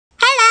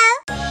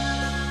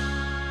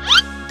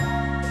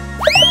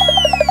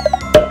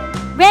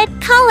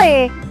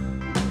color.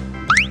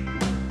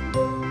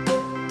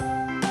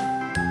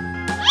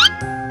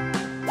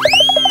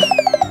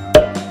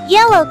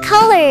 Yellow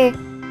color.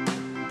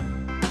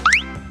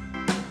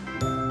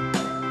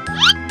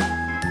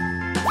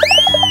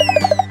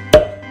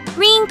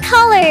 Green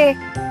color.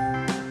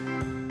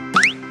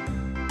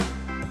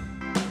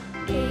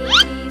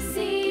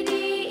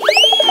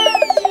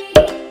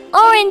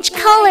 Orange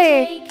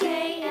color.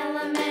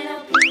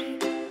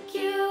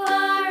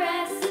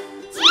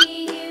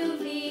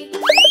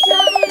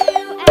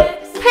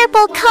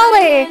 Purple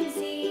color.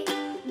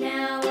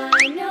 Now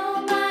I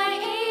know my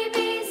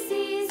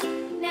ABCs.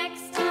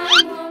 Next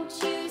time won't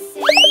you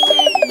sing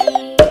with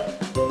me?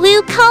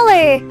 Blue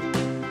color.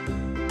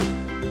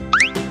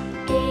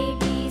 A,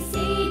 B, C,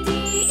 D,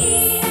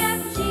 E,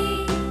 F, G,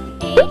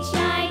 H,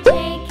 I, J,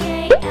 K,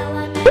 L,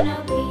 M, N, O,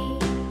 P,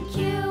 Q,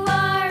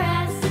 R,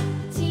 S,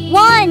 T,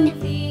 U,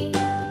 V,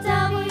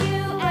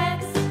 W,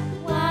 X,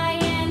 Y,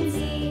 and Z.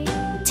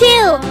 2,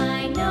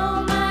 I know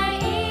my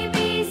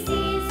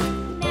ABCs.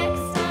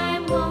 Next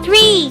time won't 3,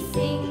 you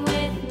sing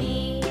with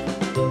me?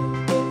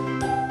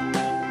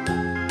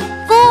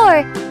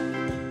 4,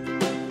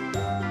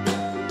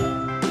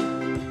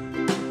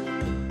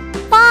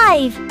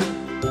 5,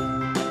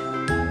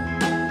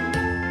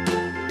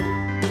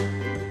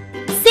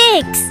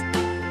 6,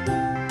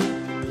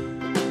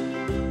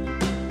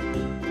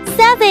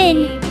 7,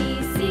 A, B,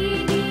 C,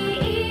 D,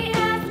 E,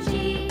 F, G,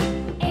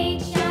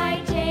 H,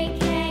 I, J,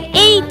 K,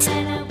 8, L, M,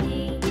 N, O, P,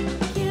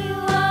 Q,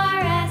 R,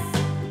 S,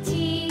 T,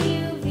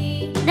 U, V,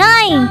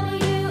 9,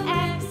 W,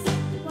 X,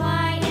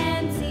 Y,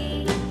 and Z.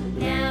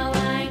 Now I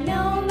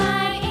know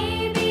my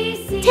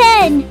ABCs.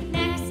 10,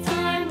 Next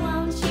time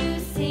won't you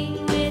sing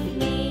with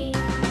me?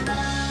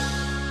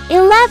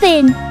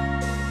 11,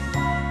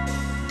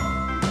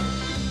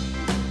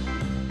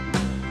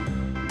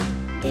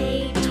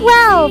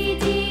 12, A, B, C,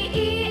 D,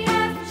 E,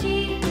 F, G,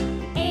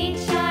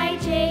 H, I,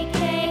 J, K,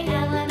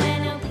 L, M,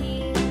 N, O,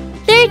 P,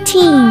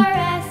 13, R,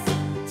 S,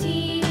 T,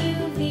 U,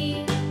 V,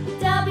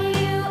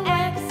 W,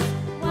 X,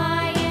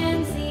 Y,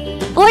 and Z.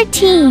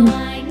 14,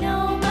 I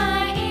know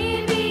my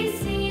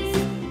ABCs.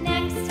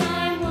 Next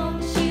time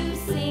won't you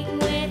sing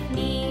with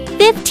me?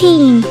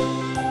 15,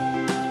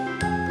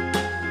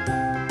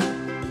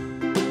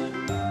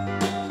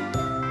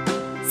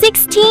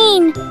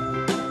 16,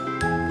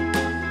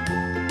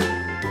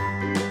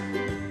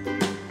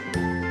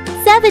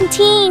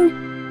 17,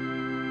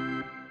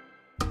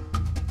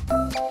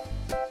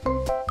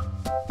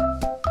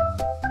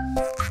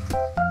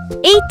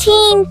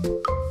 18,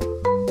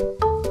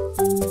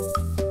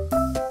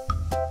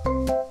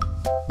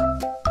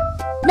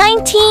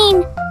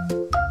 19,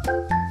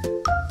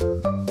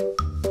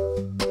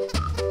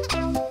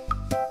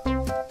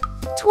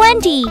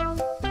 20,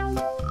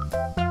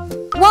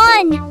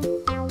 1,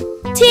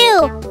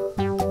 2,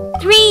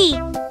 3,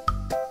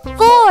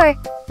 4,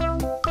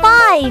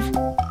 5,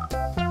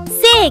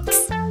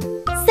 6,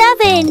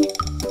 7,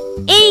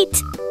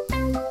 8,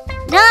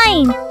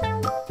 9,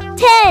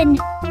 10,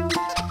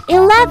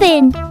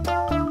 11,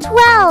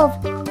 12,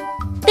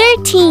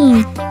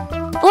 13,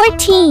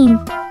 14,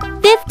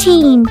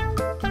 15,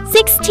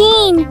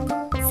 16,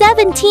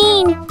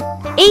 17,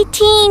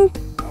 18,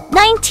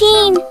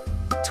 19,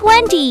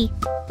 20,